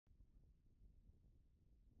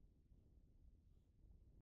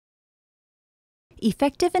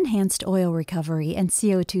Effective enhanced oil recovery and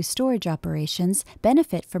CO2 storage operations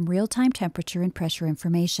benefit from real-time temperature and pressure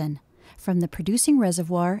information, from the producing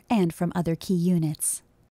reservoir and from other key units.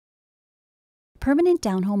 Permanent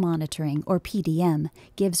downhole monitoring, or PDM,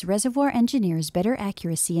 gives reservoir engineers better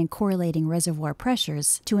accuracy in correlating reservoir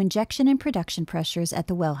pressures to injection and production pressures at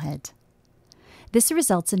the wellhead. This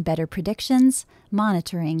results in better predictions,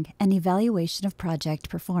 monitoring, and evaluation of project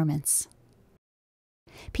performance.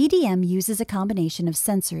 PDM uses a combination of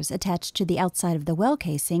sensors attached to the outside of the well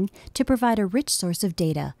casing to provide a rich source of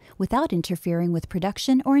data without interfering with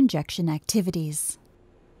production or injection activities.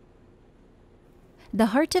 The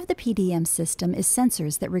heart of the PDM system is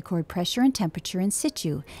sensors that record pressure and temperature in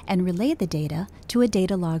situ and relay the data to a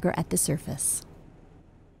data logger at the surface.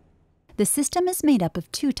 The system is made up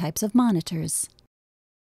of two types of monitors.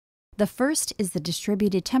 The first is the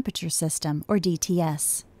Distributed Temperature System, or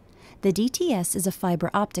DTS. The DTS is a fiber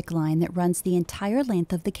optic line that runs the entire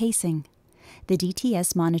length of the casing. The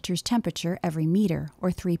DTS monitors temperature every meter, or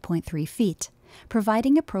 3.3 feet,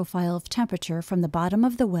 providing a profile of temperature from the bottom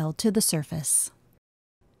of the well to the surface.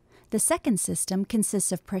 The second system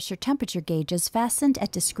consists of pressure temperature gauges fastened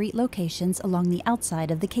at discrete locations along the outside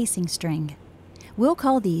of the casing string. We'll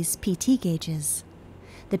call these PT gauges.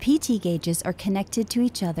 The PT gauges are connected to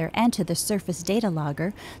each other and to the surface data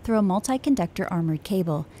logger through a multi-conductor armored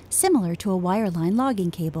cable, similar to a wireline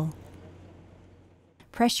logging cable.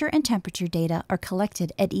 Pressure and temperature data are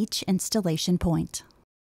collected at each installation point.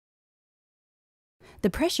 The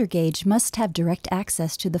pressure gauge must have direct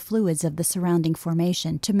access to the fluids of the surrounding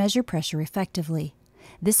formation to measure pressure effectively.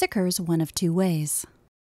 This occurs one of two ways.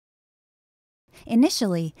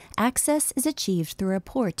 Initially, access is achieved through a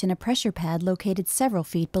port in a pressure pad located several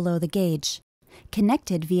feet below the gauge,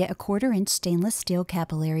 connected via a 1/4-inch stainless steel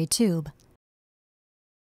capillary tube.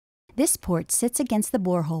 This port sits against the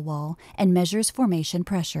borehole wall and measures formation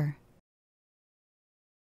pressure.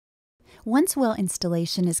 Once well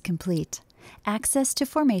installation is complete, access to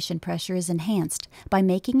formation pressure is enhanced by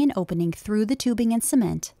making an opening through the tubing and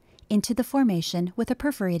cement into the formation with a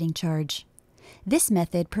perforating charge. This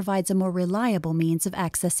method provides a more reliable means of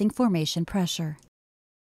accessing formation pressure.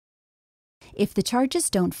 If the charges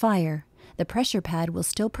don't fire, the pressure pad will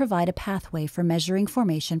still provide a pathway for measuring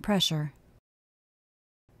formation pressure.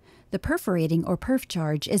 The perforating or perf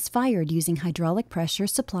charge is fired using hydraulic pressure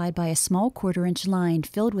supplied by a small 1/4-inch line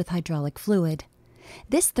filled with hydraulic fluid.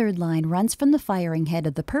 This third line runs from the firing head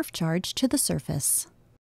of the perf charge to the surface.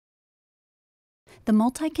 The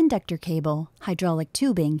multi-conductor cable, hydraulic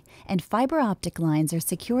tubing, and fiber optic lines are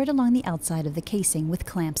secured along the outside of the casing with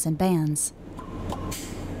clamps and bands.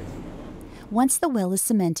 Once the well is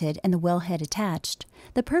cemented and the wellhead attached,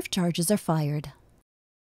 the perf charges are fired.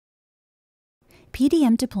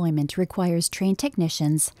 PDM deployment requires trained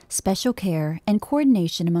technicians, special care, and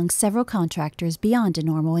coordination among several contractors beyond a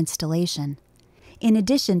normal installation. In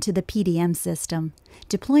addition to the PDM system,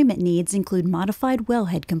 deployment needs include modified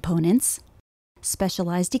wellhead components,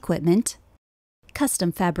 specialized equipment,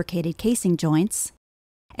 custom fabricated casing joints,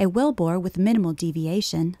 a wellbore with minimal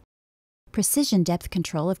deviation, precision depth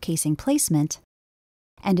control of casing placement,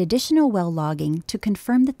 and additional well logging to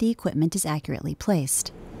confirm that the equipment is accurately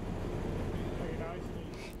placed.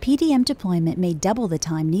 PDM deployment may double the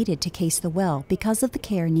time needed to case the well because of the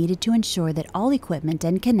care needed to ensure that all equipment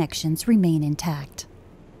and connections remain intact.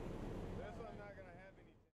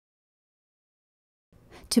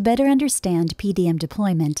 To better understand PDM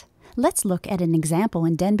deployment, let's look at an example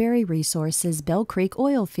in Denbury Resources' Bell Creek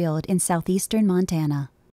oil field in southeastern Montana.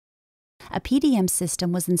 A PDM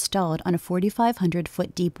system was installed on a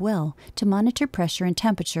 4,500-foot deep well to monitor pressure and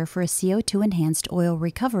temperature for a CO2-enhanced oil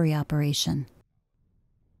recovery operation.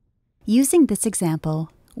 Using this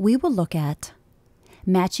example, we will look at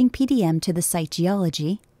matching PDM to the site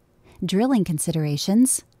geology, drilling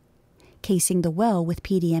considerations, casing the well with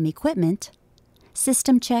PDM equipment,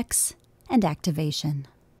 system checks, and activation.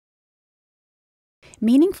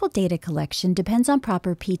 Meaningful data collection depends on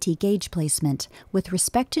proper PT gauge placement with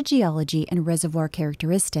respect to geology and reservoir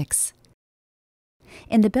characteristics.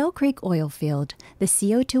 In the Bell Creek oil field, the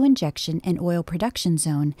CO2 injection and oil production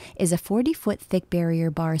zone is a 40-foot thick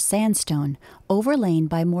barrier bar sandstone overlain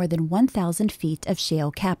by more than 1,000 feet of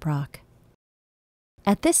shale caprock.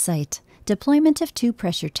 At this site, deployment of two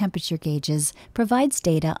pressure temperature gauges provides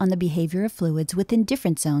data on the behavior of fluids within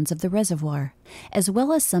different zones of the reservoir, as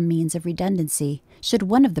well as some means of redundancy should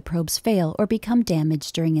one of the probes fail or become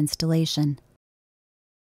damaged during installation.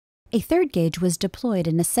 A third gauge was deployed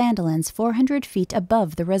in a sandilands 400 feet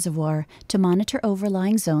above the reservoir to monitor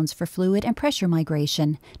overlying zones for fluid and pressure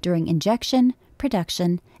migration during injection,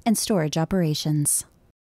 production, and storage operations.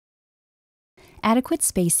 Adequate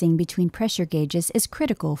spacing between pressure gauges is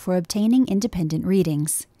critical for obtaining independent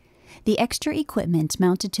readings. The extra equipment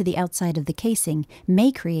mounted to the outside of the casing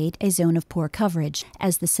may create a zone of poor coverage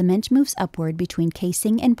as the cement moves upward between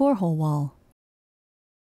casing and borehole wall.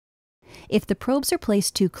 If the probes are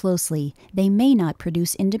placed too closely, they may not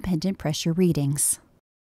produce independent pressure readings.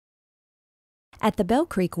 At the Bell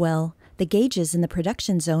Creek well, the gauges in the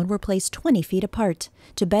production zone were placed 20 feet apart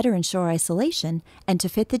to better ensure isolation and to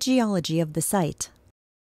fit the geology of the site.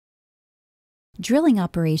 Drilling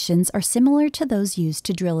operations are similar to those used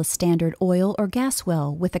to drill a standard oil or gas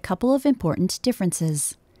well, with a couple of important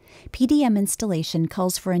differences. PDM installation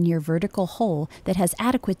calls for a near vertical hole that has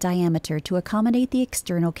adequate diameter to accommodate the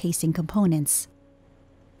external casing components,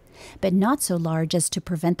 but not so large as to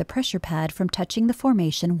prevent the pressure pad from touching the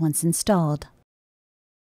formation once installed.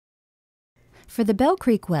 For the Bell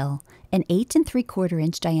Creek well, an 8 3/4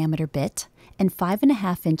 inch diameter bit and 5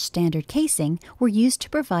 1/2 inch standard casing were used to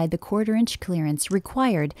provide the 1/4 inch clearance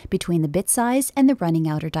required between the bit size and the running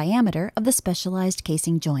outer diameter of the specialized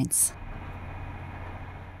casing joints.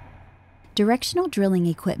 Directional drilling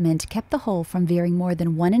equipment kept the hole from veering more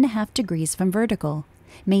than 1.5 degrees from vertical,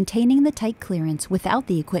 maintaining the tight clearance without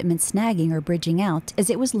the equipment snagging or bridging out as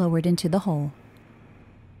it was lowered into the hole.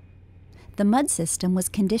 The mud system was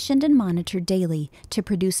conditioned and monitored daily to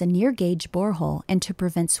produce a near-gauge borehole and to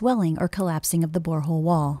prevent swelling or collapsing of the borehole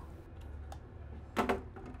wall.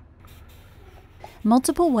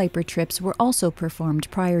 Multiple wiper trips were also performed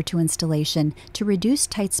prior to installation to reduce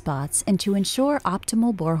tight spots and to ensure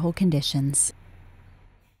optimal borehole conditions.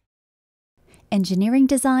 Engineering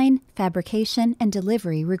design, fabrication, and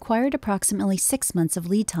delivery required approximately 6 months of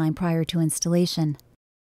lead time prior to installation.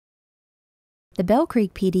 The Bell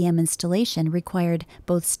Creek PDM installation required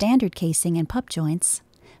both standard casing and pup joints,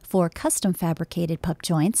 4 custom fabricated pup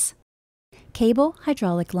joints, cable,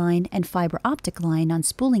 hydraulic line, and fiber optic line on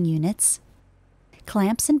spooling units,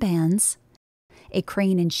 clamps and bands, a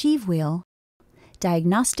crane and sheave wheel,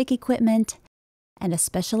 diagnostic equipment, and a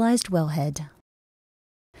specialized wellhead.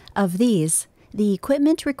 Of these, the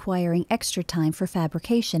equipment requiring extra time for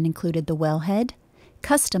fabrication included the wellhead,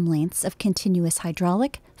 custom lengths of continuous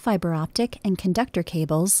hydraulic, fiber optic, and conductor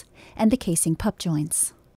cables, and the casing pup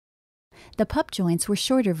joints. The pup joints were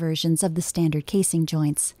shorter versions of the standard casing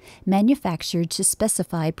joints, manufactured to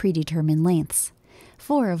specify predetermined lengths,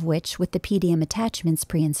 4 of which with the PDM attachments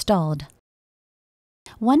pre-installed.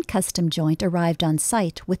 1 custom joint arrived on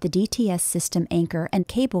site with the DTS system anchor and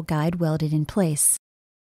cable guide welded in place.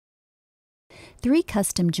 3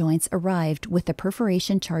 custom joints arrived with a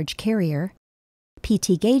perforation charge carrier,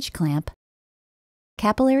 PT gauge clamp,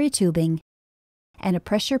 capillary tubing, and a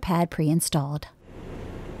pressure pad pre-installed.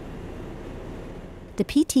 The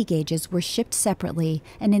PT gauges were shipped separately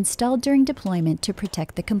and installed during deployment to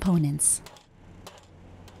protect the components.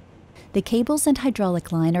 The cables and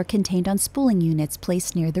hydraulic line are contained on spooling units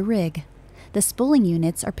placed near the rig. The spooling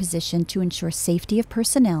units are positioned to ensure safety of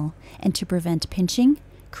personnel and to prevent pinching,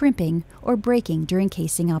 crimping, or breaking during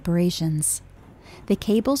casing operations. The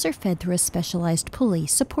cables are fed through a specialized pulley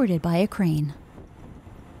supported by a crane.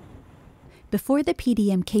 Before the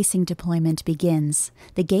PDM casing deployment begins,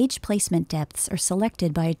 the gauge placement depths are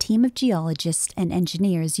selected by a team of geologists and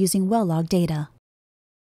engineers using well log data.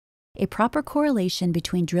 A proper correlation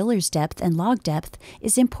between driller's depth and log depth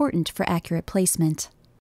is important for accurate placement.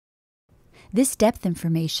 This depth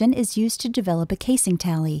information is used to develop a casing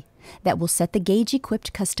tally that will set the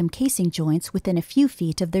gauge-equipped custom casing joints within a few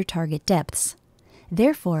feet of their target depths.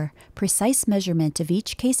 Therefore, precise measurement of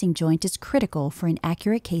each casing joint is critical for an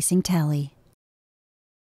accurate casing tally.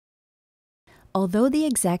 Although the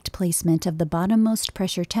exact placement of the bottommost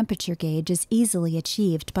pressure temperature gauge is easily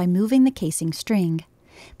achieved by moving the casing string,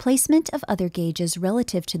 placement of other gauges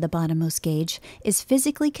relative to the bottommost gauge is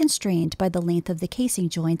physically constrained by the length of the casing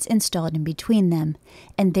joints installed in between them,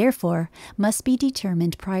 and therefore must be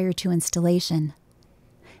determined prior to installation.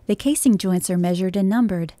 The casing joints are measured and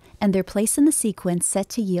numbered, and their place in the sequence set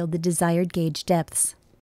to yield the desired gauge depths.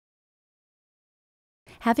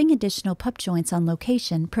 Having additional pup joints on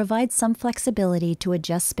location provides some flexibility to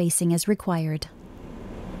adjust spacing as required.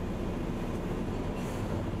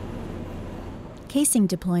 Casing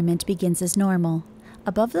deployment begins as normal.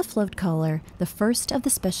 Above the float collar, the first of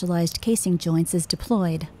the specialized casing joints is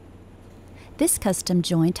deployed. This custom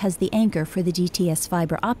joint has the anchor for the DTS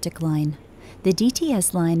fiber optic line. The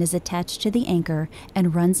DTS line is attached to the anchor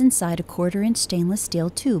and runs inside a 1/4 inch stainless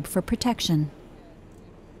steel tube for protection.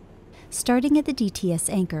 Starting at the DTS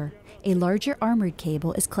anchor, a larger armored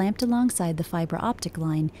cable is clamped alongside the fiber optic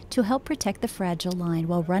line to help protect the fragile line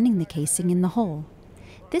while running the casing in the hole.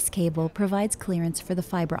 This cable provides clearance for the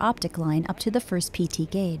fiber optic line up to the first PT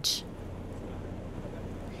gauge.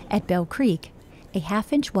 At Bell Creek, a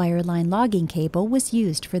half-inch wireline logging cable was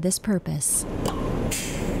used for this purpose.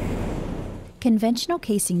 Conventional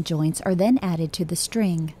casing joints are then added to the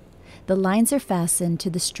string. The lines are fastened to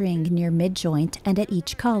the string near mid-joint and at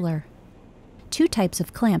each collar. Two types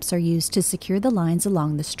of clamps are used to secure the lines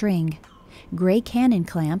along the string. Gray cannon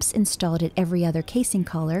clamps installed at every other casing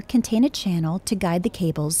collar contain a channel to guide the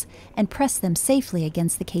cables and press them safely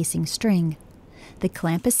against the casing string. The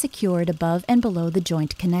clamp is secured above and below the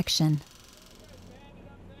joint connection.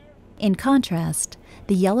 In contrast,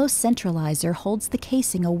 the yellow centralizer holds the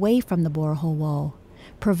casing away from the borehole wall,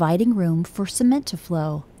 providing room for cement to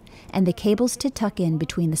flow and the cables to tuck in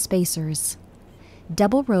between the spacers.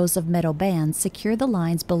 Double rows of metal bands secure the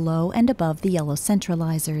lines below and above the yellow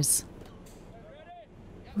centralizers.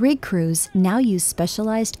 Rig crews now use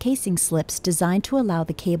specialized casing slips designed to allow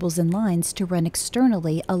the cables and lines to run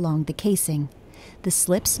externally along the casing. The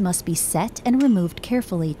slips must be set and removed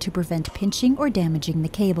carefully to prevent pinching or damaging the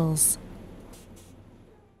cables.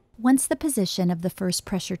 Once the position of the first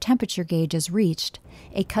pressure temperature gauge is reached,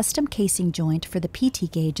 a custom casing joint for the PT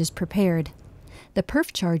gauge is prepared. The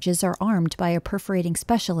perf charges are armed by a perforating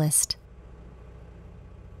specialist.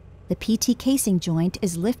 The PT casing joint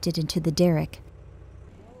is lifted into the derrick,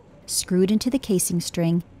 screwed into the casing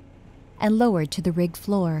string, and lowered to the rig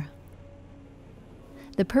floor.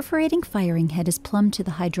 The perforating firing head is plumbed to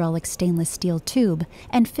the hydraulic stainless steel tube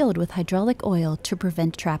and filled with hydraulic oil to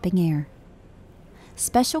prevent trapping air.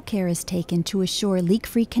 Special care is taken to assure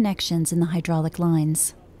leak-free connections in the hydraulic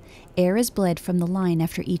lines. Air is bled from the line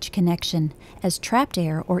after each connection, as trapped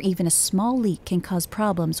air or even a small leak can cause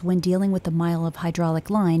problems when dealing with a mile of hydraulic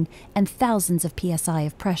line and thousands of psi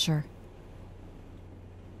of pressure.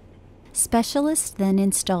 Specialists then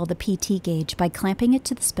install the PT gauge by clamping it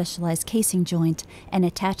to the specialized casing joint and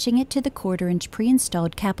attaching it to the 1/4-inch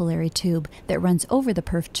pre-installed capillary tube that runs over the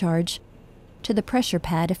perf charge to the pressure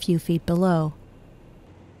pad a few feet below.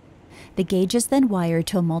 The gauge is then wired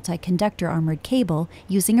to a multi-conductor armored cable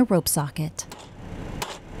using a rope socket.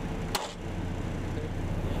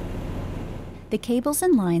 The cables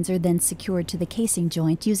and lines are then secured to the casing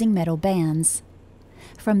joint using metal bands.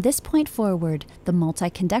 From this point forward, the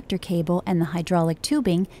multi-conductor cable and the hydraulic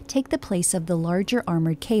tubing take the place of the larger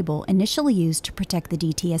armored cable initially used to protect the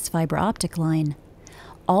DTS fiber optic line.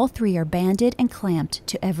 All three are banded and clamped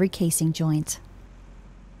to every casing joint.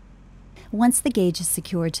 Once the gauge is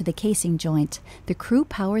secured to the casing joint, the crew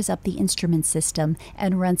powers up the instrument system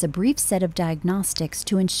and runs a brief set of diagnostics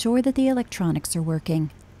to ensure that the electronics are working.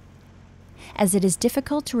 As it is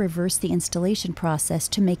difficult to reverse the installation process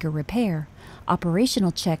to make a repair,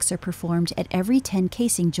 operational checks are performed at every 10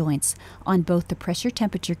 casing joints on both the pressure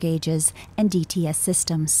temperature gauges and DTS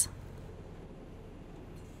systems.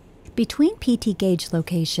 Between PT gauge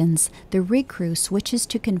locations, the rig crew switches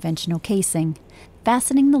to conventional casing,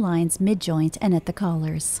 fastening the lines mid-joint and at the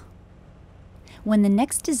collars. When the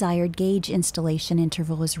next desired gauge installation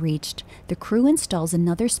interval is reached, the crew installs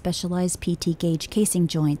another specialized PT gauge casing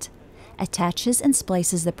joint, attaches and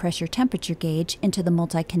splices the pressure temperature gauge into the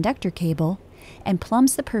multi-conductor cable, and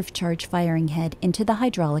plumbs the perf charge firing head into the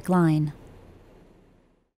hydraulic line.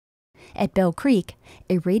 At Bell Creek,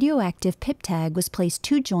 a radioactive pip tag was placed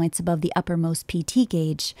 2 joints above the uppermost PT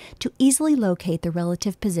gauge to easily locate the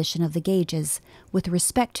relative position of the gauges with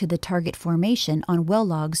respect to the target formation on well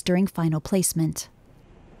logs during final placement.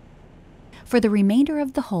 For the remainder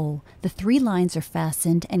of the hole, the 3 lines are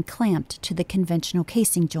fastened and clamped to the conventional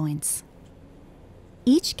casing joints.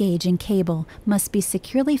 Each gauge and cable must be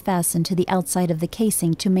securely fastened to the outside of the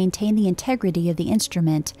casing to maintain the integrity of the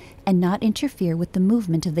instrument and not interfere with the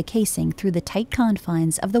movement of the casing through the tight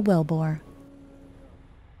confines of the wellbore.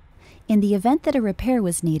 In the event that a repair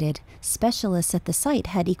was needed, specialists at the site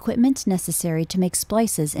had equipment necessary to make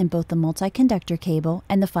splices in both the multi-conductor cable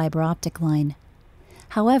and the fiber optic line.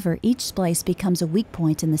 However, each splice becomes a weak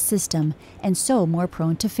point in the system and so more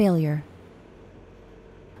prone to failure.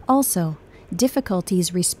 Also,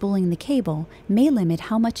 difficulties respooling the cable may limit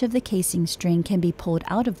how much of the casing string can be pulled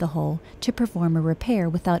out of the hole to perform a repair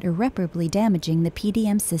without irreparably damaging the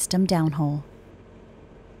PDM system downhole.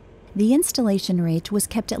 The installation rate was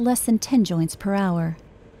kept at less than 10 joints per hour.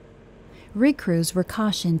 Rig crews were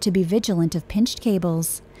cautioned to be vigilant of pinched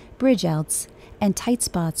cables, bridge outs, and tight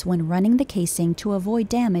spots when running the casing to avoid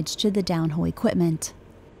damage to the downhole equipment.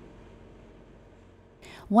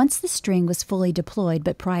 Once the string was fully deployed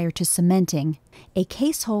but prior to cementing, a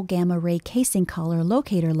case-hole gamma ray casing collar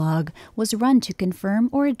locator log was run to confirm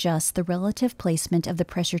or adjust the relative placement of the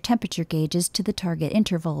pressure temperature gauges to the target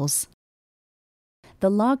intervals. the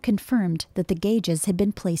log confirmed that the gauges had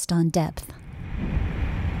been placed on depth.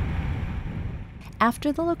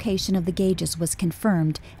 After the location of the gauges was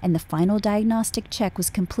confirmed and the final diagnostic check was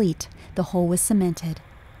complete, the hole was cemented.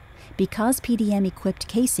 Because PDM-equipped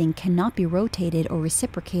casing cannot be rotated or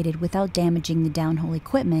reciprocated without damaging the downhole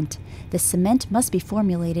equipment, the cement must be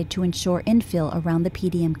formulated to ensure infill around the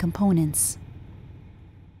PDM components.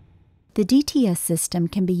 The DTS system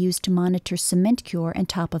can be used to monitor cement cure and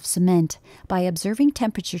top of cement by observing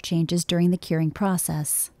temperature changes during the curing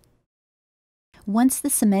process. Once the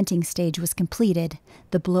cementing stage was completed,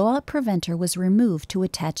 the blowout preventer was removed to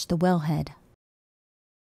attach the wellhead.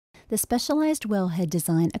 The specialized wellhead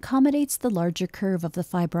design accommodates the larger curve of the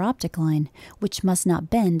fiber optic line, which must not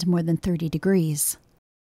bend more than 30 degrees.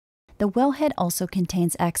 The wellhead also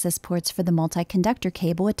contains access ports for the multi-conductor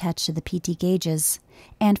cable attached to the PT gauges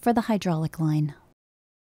and for the hydraulic line.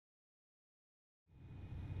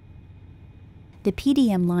 The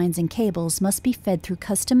PDM lines and cables must be fed through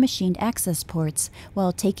custom-machined access ports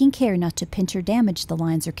while taking care not to pinch or damage the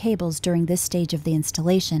lines or cables during this stage of the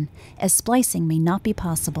installation, as splicing may not be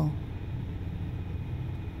possible.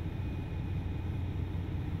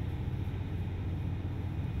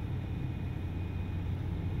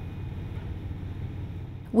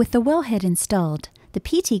 With the wellhead installed, the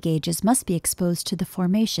PT gauges must be exposed to the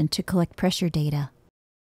formation to collect pressure data.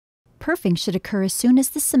 Perfing should occur as soon as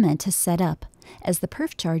the cement is set up, as the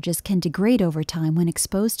perf charges can degrade over time when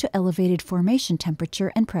exposed to elevated formation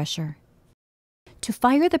temperature and pressure. To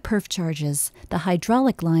fire the perf charges, the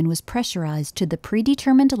hydraulic line was pressurized to the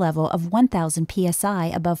predetermined level of 1000 psi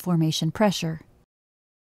above formation pressure.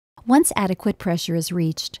 Once adequate pressure is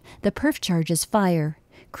reached, the perf charges fire,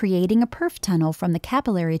 creating a perf tunnel from the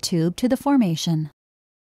capillary tube to the formation.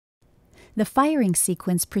 The firing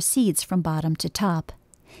sequence proceeds from bottom to top.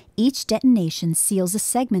 Each detonation seals a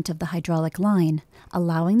segment of the hydraulic line,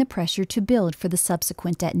 allowing the pressure to build for the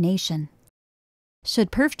subsequent detonation.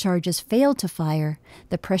 Should perf charges fail to fire,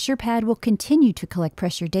 the pressure pad will continue to collect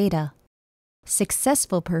pressure data.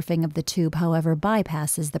 Successful perfing of the tube, however,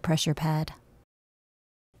 bypasses the pressure pad.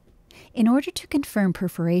 In order to confirm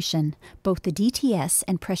perforation, both the DTS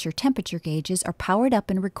and pressure temperature gauges are powered up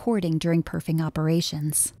and recording during perfing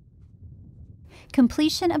operations.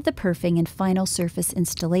 Completion of the perfing and final surface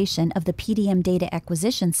installation of the PDM data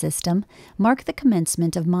acquisition system mark the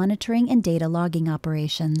commencement of monitoring and data logging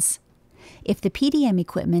operations. If the PDM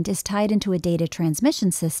equipment is tied into a data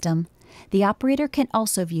transmission system, the operator can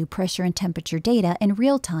also view pressure and temperature data in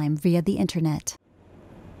real time via the Internet.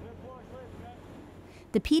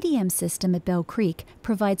 The PDM system at Bell Creek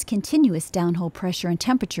provides continuous downhole pressure and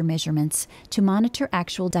temperature measurements to monitor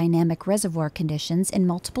actual dynamic reservoir conditions in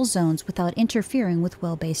multiple zones without interfering with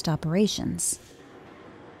well-based operations.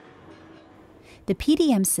 The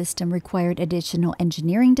PDM system required additional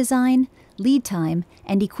engineering design, lead time,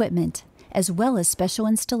 and equipment, as well as special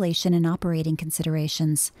installation and operating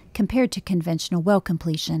considerations, compared to conventional well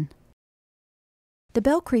completion. The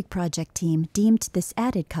Bell Creek project team deemed this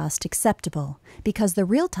added cost acceptable because the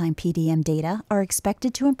real-time PDM data are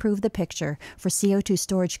expected to improve the picture for CO2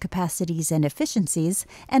 storage capacities and efficiencies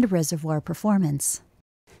and reservoir performance.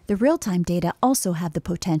 The real-time data also have the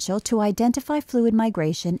potential to identify fluid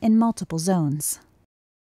migration in multiple zones.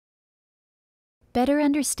 Better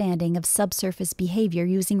understanding of subsurface behavior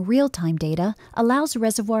using real-time data allows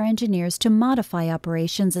reservoir engineers to modify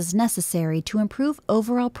operations as necessary to improve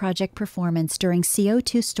overall project performance during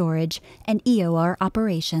CO2 storage and EOR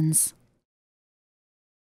operations.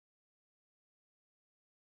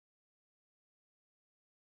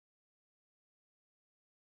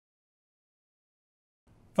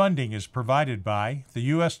 Funding is provided by the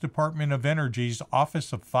U.S. Department of Energy's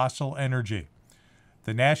Office of Fossil Energy,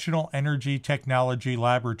 the National Energy Technology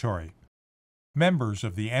Laboratory, members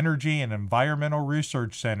of the Energy and Environmental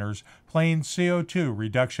Research Center's Plains CO2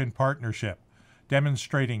 Reduction Partnership,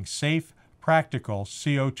 demonstrating safe, practical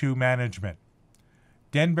CO2 management,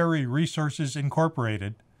 Denbury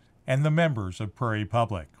Resources-Incorporated, and the members of Prairie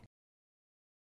Public.